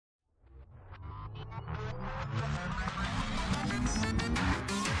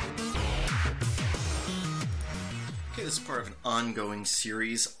This is part of an ongoing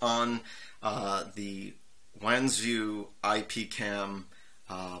series on the Wansview IPCAM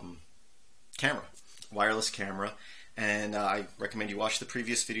camera, wireless camera, and I recommend you watch the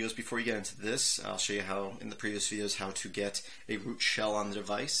previous videos before you get into this. I'll show you how, in the previous videos, how to get a root shell on the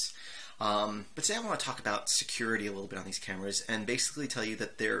device. But today I want to talk about security a little bit on these cameras and basically tell you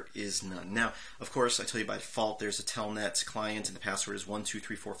that there is none. Now, of course, I tell you by default there's a telnet client and the password is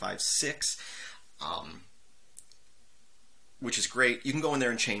 123456, which is great. You can go in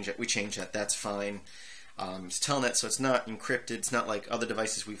there and change it. We change that. That's fine. It's telnet, so it's not encrypted. It's not like other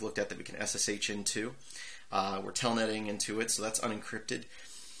devices we've looked at that we can SSH into. We're telnetting into it, so that's unencrypted.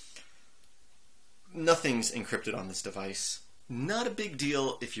 Nothing's encrypted on this device. Not a big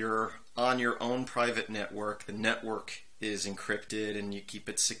deal if you're on your own private network. The network is encrypted and you keep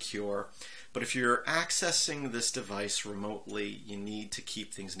it secure. But if you're accessing this device remotely, you need to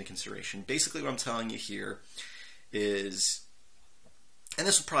keep things into consideration. Basically what I'm telling you here is, and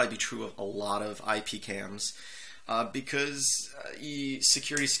this will probably be true of a lot of IPCAMs, because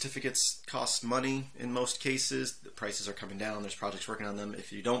security certificates cost money in most cases. The prices are coming down. There's projects working on them.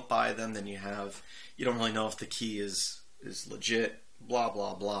 If you don't buy them, then you don't really know if the key is legit, blah,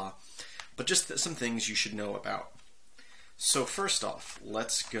 blah, blah. But just some things you should know about. So first off,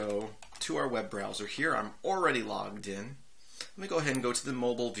 let's go to our web browser here. I'm already logged in. Let me go ahead and go to the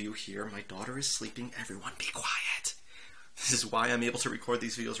mobile view here. My daughter is sleeping. Everyone be quiet. This is why I'm able to record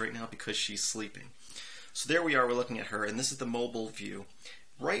these videos right now, because she's sleeping. So there we are, we're looking at her, and this is the mobile view.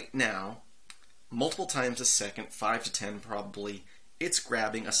 Right now, multiple times a second, 5 to 10 probably, it's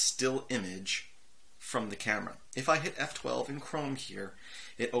grabbing a still image from the camera. If I hit F12 in Chrome here,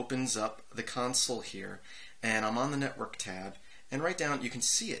 it opens up the console here, and I'm on the network tab, and right down you can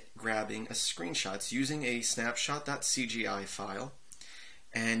see it grabbing a screenshot. It's using a snapshot.cgi file,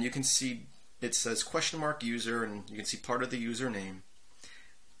 and you can see it says ?user, and you can see part of the username.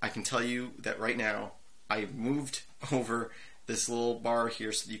 I can tell you that right now I moved over this little bar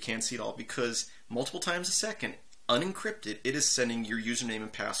here so that you can't see it all, because multiple times a second, unencrypted, it is sending your username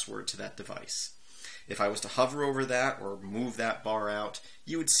and password to that device. If I was to hover over that or move that bar out,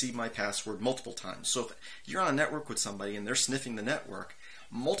 you would see my password multiple times. So if you're on a network with somebody and they're sniffing the network,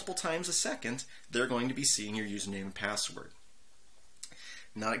 multiple times a second, they're going to be seeing your username and password.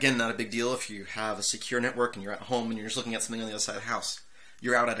 Now, again, not a big deal if you have a secure network and you're at home and you're just looking at something on the other side of the house.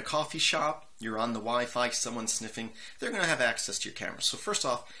 You're out at a coffee shop, you're on the Wi-Fi, someone's sniffing, they're going to have access to your camera. So first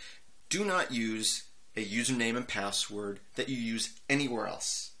off, do not use a username and password that you use anywhere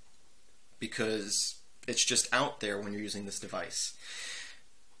else, because it's just out there when you're using this device.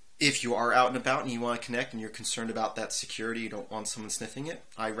 If you are out and about and you want to connect and you're concerned about that security, you don't want someone sniffing it,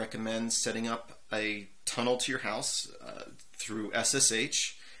 I recommend setting up a tunnel to your house through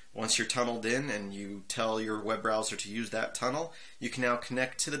SSH. Once you're tunneled in and you tell your web browser to use that tunnel, you can now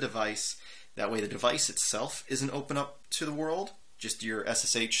connect to the device. That way the device itself isn't open up to the world, just your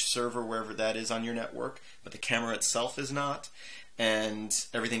SSH server, wherever that is on your network, but the camera itself is not, and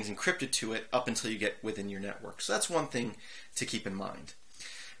everything's encrypted to it up until you get within your network. So that's one thing to keep in mind.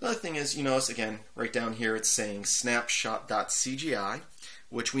 Another thing is, you notice again, right down here it's saying snapshot.cgi,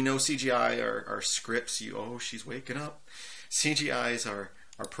 which we know CGI are scripts. Oh, she's waking up. CGIs are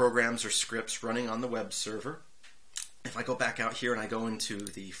programs or scripts running on the web server. If I go back out here and I go into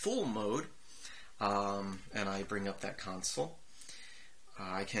the full mode, and I bring up that console,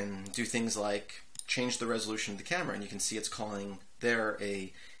 I can do things like change the resolution of the camera, and you can see it's calling there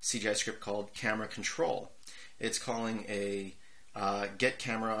a CGI script called camera control. It's calling a get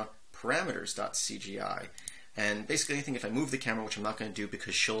camera parameters.cgi, and basically anything, if I move the camera, which I'm not going to do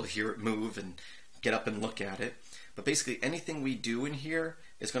because she'll hear it move and get up and look at it, but basically anything we do in here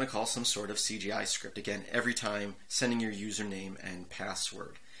is going to call some sort of CGI script. Again, every time sending your username and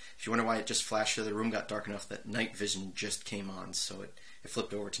password. If you wonder why it just flashed through the room, got dark enough that night vision just came on, so it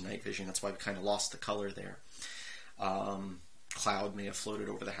flipped over to night vision. That's why we kind of lost the color there. Cloud may have floated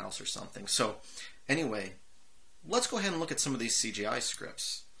over the house or something. So anyway, let's go ahead and look at some of these CGI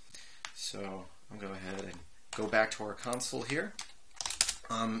scripts. So I'm going to go ahead and go back to our console here.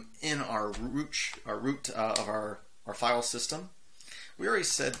 In our root of our file system, we already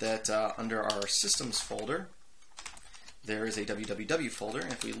said that under our systems folder, there is a www folder,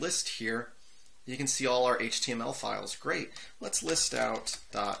 and if we list here, you can see all our HTML files. Great. Let's list out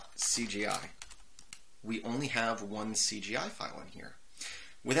 .cgi. We only have one CGI file in here.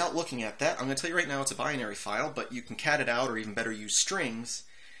 Without looking at that, I'm going to tell you right now it's a binary file, but you can cat it out or even better use strings,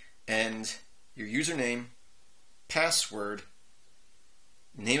 and your username, password,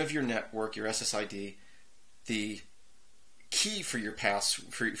 name of your network, your SSID, the key for your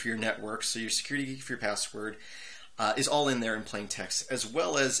for your network, so your security key for your password, is all in there in plain text, as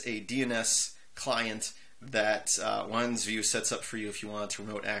well as a DNS client that Wansview sets up for you if you wanted to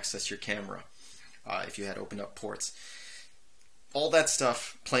remote access your camera, if you had opened up ports. All that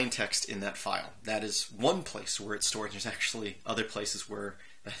stuff, plain text in that file. That is one place where it's stored. There's actually other places where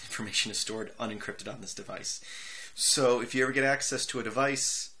that information is stored unencrypted on this device. So if you ever get access to a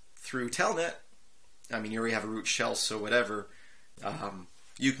device through Telnet, I mean, you already have a root shell, so whatever,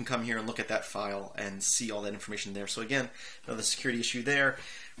 you can come here and look at that file and see all that information there. So again, another security issue there.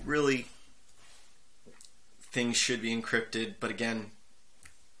 Really, things should be encrypted, but again,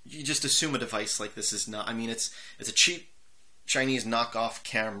 you just assume a device like this is not. I mean, it's a cheap Chinese knockoff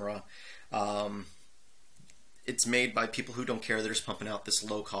camera. It's made by people who don't care. They're just pumping out this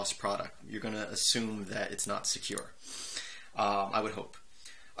low-cost product. You're going to assume that it's not secure. I would hope.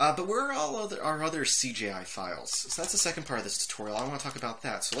 But where are all our other CGI files? So that's the second part of this tutorial. I want to talk about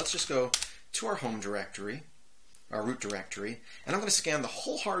that. So let's just go to our home directory, our root directory, and I'm going to scan the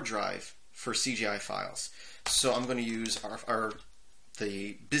whole hard drive for CGI files. So I'm going to use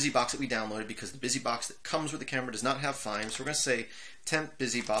the BusyBox that we downloaded, because the BusyBox that comes with the camera does not have find. So we're going to say temp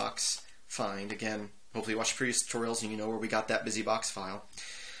BusyBox find. Again, hopefully you watched previous tutorials and you know where we got that BusyBox file.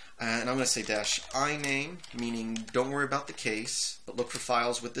 And I'm going to say -iname, meaning don't worry about the case, but look for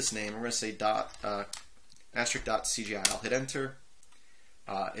files with this name. We're going to say **.cgi. I'll hit enter.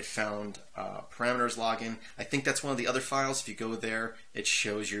 It found parameters login. I think that's one of the other files. If you go there, it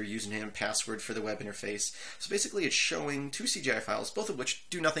shows your username and password for the web interface. So basically it's showing two CGI files, both of which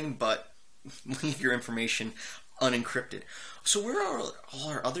do nothing but leave your information unencrypted. So where are all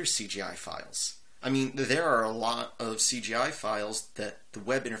our other CGI files? I mean, there are a lot of CGI files that the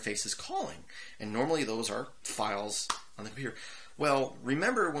web interface is calling, and normally those are files on the computer. Well,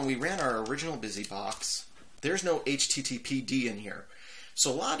 remember when we ran our original BusyBox, there's no HTTPD in here. So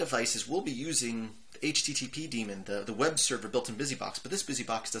a lot of devices will be using the HTTP daemon, the web server built in BusyBox, but this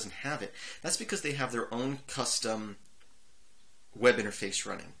BusyBox doesn't have it. That's because they have their own custom web interface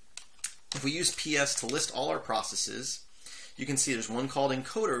running. If we use PS to list all our processes, you can see there's one called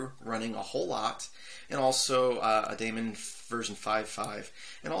encoder running a whole lot, and also a daemon version 5.5,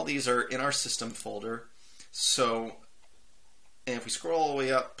 and all these are in our system folder. So, and if we scroll all the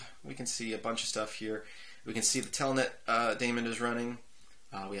way up, we can see a bunch of stuff here. We can see the telnet daemon is running.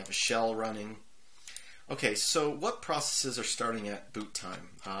 We have a shell running. Okay, so what processes are starting at boot time?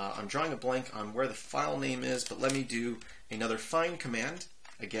 I'm drawing a blank on where the file name is, but let me do another find command.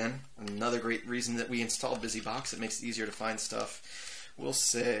 Again, another great reason that we installed BusyBox. It makes it easier to find stuff. We'll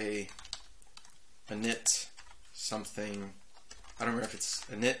say init something. I don't remember if it's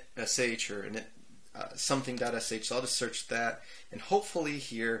init.sh or init something.sh. So I'll just search that, and hopefully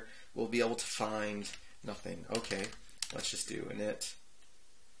here we'll be able to find nothing. Okay, let's just do init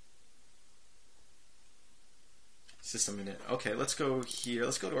system init. Okay, let's go here.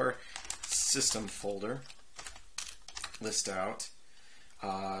 Let's go to our system folder, list out.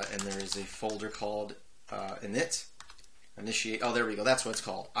 And there is a folder called init, initiate. Oh, there we go. That's what it's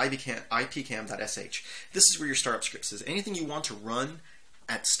called. IPCAM.sh. This is where your startup script is. Anything you want to run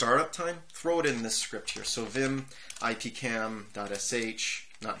at startup time, throw it in this script here. So vim IPCAM.sh,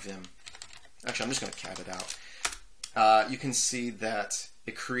 not vim. Actually, I'm just going to cat it out. You can see that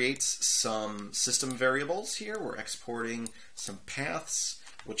it creates some system variables here. We're exporting some paths,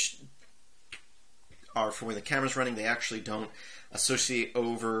 which are for when the camera's running. They actually don't associate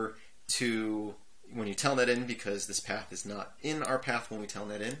over to when you telnet in, because this path is not in our path when we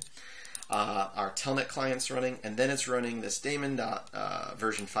telnet in. Our telnet client's running, and then it's running this daemon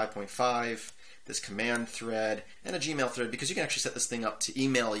version 5.5, this command thread, and a Gmail thread, because you can actually set this thing up to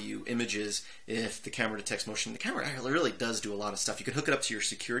email you images if the camera detects motion. The camera really does do a lot of stuff. You can hook it up to your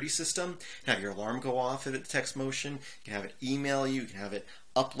security system, have your alarm go off if it detects motion. You can have it email you. You can have it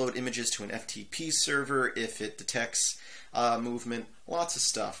upload images to an FTP server if it detects movement. Lots of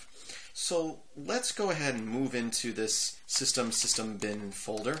stuff. So let's go ahead and move into this system bin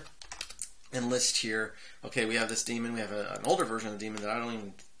folder and list here. Okay, we have this daemon. We have an older version of the daemon that I don't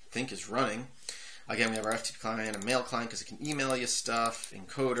even think is running. Again, we have our FTP client, a mail client because it can email you stuff,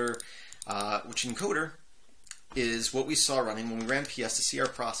 encoder, which encoder is what we saw running when we ran PS to see our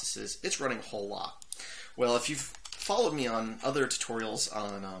processes. It's running a whole lot. Well, if you've followed me on other tutorials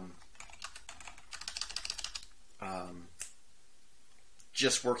on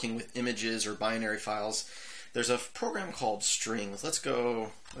just working with images or binary files, there's a program called strings. Let's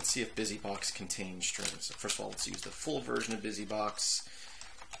see if BusyBox contains strings. So first of all, let's use the full version of BusyBox.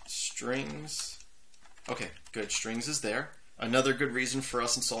 Strings. Okay, good. Strings is there. Another good reason for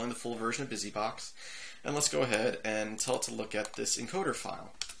us installing the full version of BusyBox. And let's go ahead and tell it to look at this encoder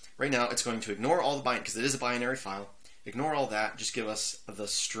file. right now it's going to ignore all the binary, because it is a binary file. Ignore all that, just give us the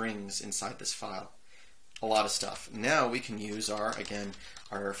strings inside this file. A lot of stuff. Now we can use our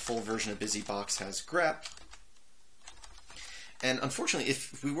full version of BusyBox has grep. And unfortunately,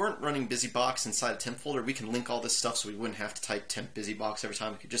 if we weren't running BusyBox inside a temp folder, we can link all this stuff so we wouldn't have to type temp BusyBox every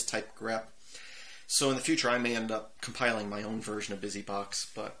time. We could just type grep. So in the future, I may end up compiling my own version of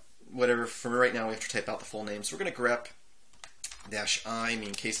BusyBox, but whatever. For right now, we have to type out the full name. So we're going to grep -I,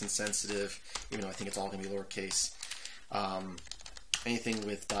 mean case insensitive, even though I think it's all going to be lowercase. Anything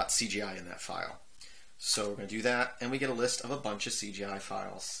with .cgi in that file. So we're going to do that, and we get a list of a bunch of CGI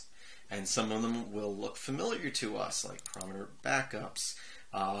files. And some of them will look familiar to us, like parameter backups,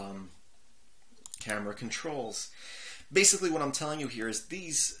 camera controls. Basically what I'm telling you here is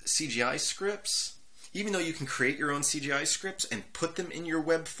these CGI scripts, even though you can create your own CGI scripts and put them in your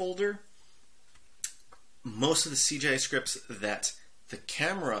web folder, most of the CGI scripts that the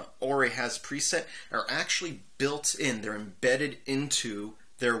camera already has preset are actually built in. They're embedded into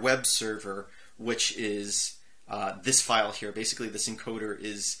their web server, which is this file here. Basically, this encoder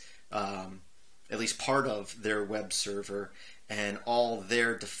is at least part of their web server, and all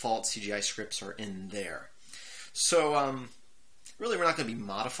their default CGI scripts are in there. So really, we're not going to be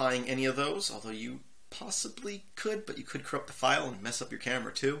modifying any of those, although you possibly could, but you could corrupt the file and mess up your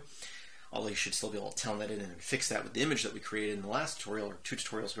camera too. Although you should still be able to telnet it in and fix that with the image that we created in the last tutorial, or 2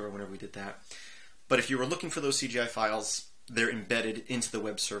 tutorials ago, or whenever we did that. But if you were looking for those CGI files, they're embedded into the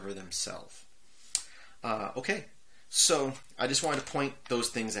web server themselves. Okay, so I just wanted to point those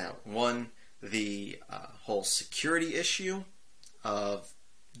things out. One, the whole security issue of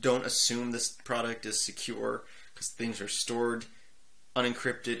don't assume this product is secure, because things are stored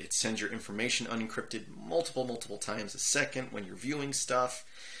unencrypted. It sends your information unencrypted multiple times a second when you're viewing stuff.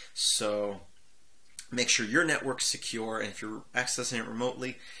 So make sure your network's secure, and if you're accessing it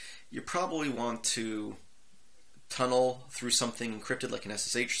remotely, you probably want to tunnel through something encrypted like an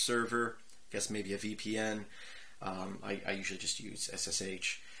SSH server, I guess maybe a VPN. I usually just use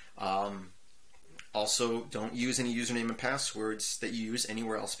SSH. Also, don't use any username and passwords that you use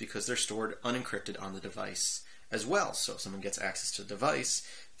anywhere else, because they're stored unencrypted on the device as well. So if someone gets access to the device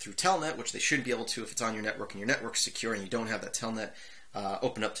through telnet, which they shouldn't be able to if it's on your network and your network's secure and you don't have that telnet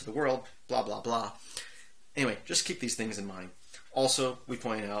open up to the world, blah, blah, blah. Anyway, just keep these things in mind. Also, we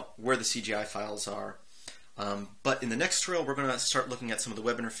point out where the CGI files are. But in the next tutorial, we're going to start looking at some of the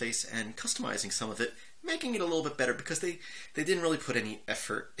web interface and customizing some of it, making it a little bit better, because they didn't really put any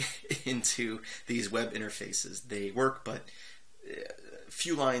effort into these web interfaces. They work, but a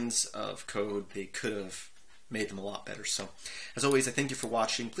few lines of code, they could have made them a lot better. So, as always, I thank you for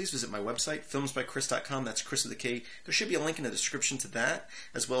watching. Please visit my website, filmsbychris.com. That's Chris with a K. There should be a link in the description to that,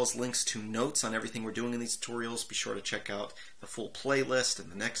 as well as links to notes on everything we're doing in these tutorials. Be sure to check out the full playlist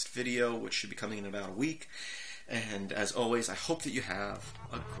and the next video, which should be coming in about a week. And as always, I hope that you have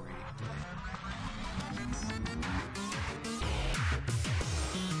a great day.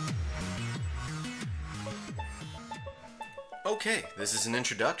 Okay, this is an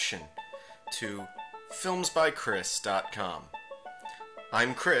introduction to filmsbychris.com.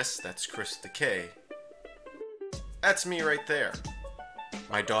 I'm Chris, that's Chris with the K. That's me right there.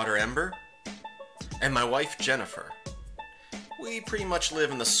 My daughter Ember, and my wife Jennifer. We pretty much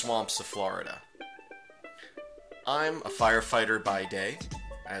live in the swamps of Florida. I'm a firefighter by day,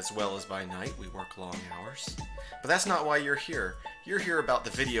 as well as by night. We work long hours. But that's not why you're here. You're here about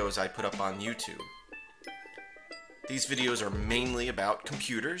the videos I put up on YouTube. These videos are mainly about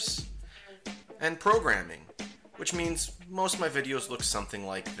computers and programming, which means most of my videos look something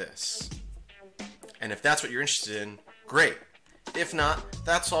like this. And if that's what you're interested in, great. If not,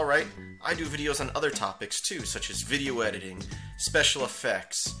 that's alright. I do videos on other topics too, such as video editing, special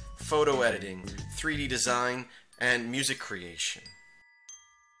effects, photo editing, 3D design, and music creation.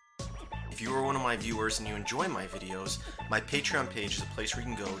 If you are one of my viewers and you enjoy my videos, my Patreon page is a place where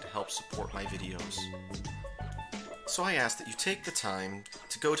you can go to help support my videos. So I ask that you take the time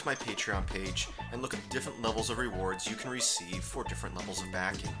to go to my Patreon page and look at the different levels of rewards you can receive for different levels of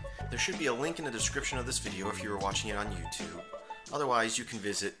backing. There should be a link in the description of this video if you are watching it on YouTube. Otherwise, you can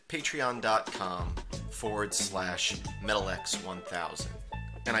visit patreon.com/MetalX1000.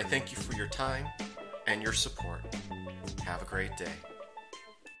 And I thank you for your time and your support. Have a great day.